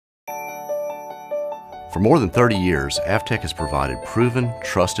For more than 30 years, Avtec has provided proven,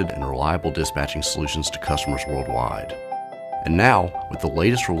 trusted, and reliable dispatching solutions to customers worldwide. And now, with the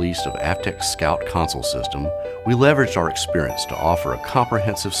latest release of Avtec Scout Console System, we leveraged our experience to offer a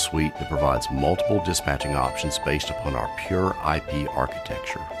comprehensive suite that provides multiple dispatching options based upon our pure IP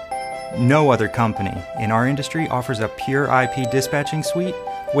architecture. No other company in our industry offers a pure IP dispatching suite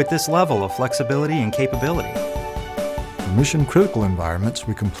with this level of flexibility and capability. For mission-critical environments,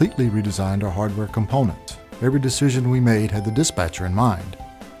 we completely redesigned our hardware components. Every decision we made had the dispatcher in mind.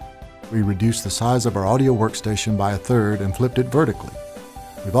 We reduced the size of our audio workstation by 1/3 and flipped it vertically.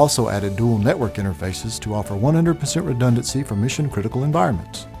 We've also added dual network interfaces to offer 100% redundancy for mission-critical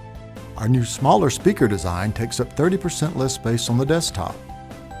environments. Our new smaller speaker design takes up 30% less space on the desktop.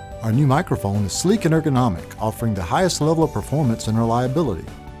 Our new microphone is sleek and ergonomic, offering the highest level of performance and reliability.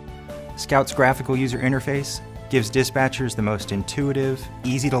 Scout's graphical user interface gives dispatchers the most intuitive,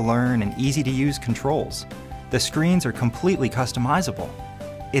 easy to learn, and easy to use controls. The screens are completely customizable.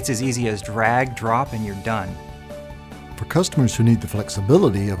 It's as easy as drag, drop, and you're done. For customers who need the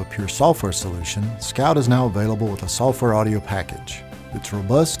flexibility of a pure software solution, Scout is now available with a software audio package. It's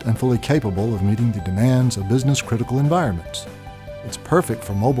robust and fully capable of meeting the demands of business-critical environments. It's perfect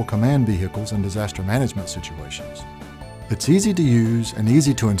for mobile command vehicles and disaster management situations. It's easy to use and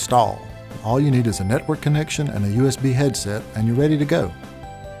easy to install. All you need is a network connection and a USB headset, and you're ready to go.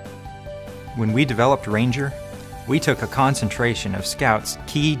 When we developed Ranger, we took a concentration of Scout's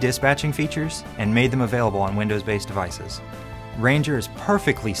key dispatching features and made them available on Windows-based devices. Ranger is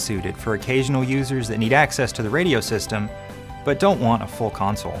perfectly suited for occasional users that need access to the radio system, but don't want a full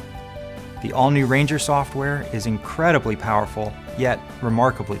console. The all-new Ranger software is incredibly powerful, yet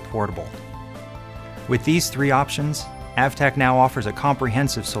remarkably portable. With these three options, Avtec now offers a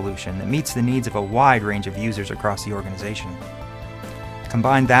comprehensive solution that meets the needs of a wide range of users across the organization.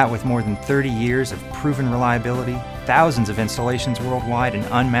 Combine that with more than 30 years of proven reliability, thousands of installations worldwide, and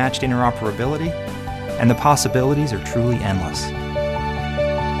unmatched interoperability, and the possibilities are truly endless.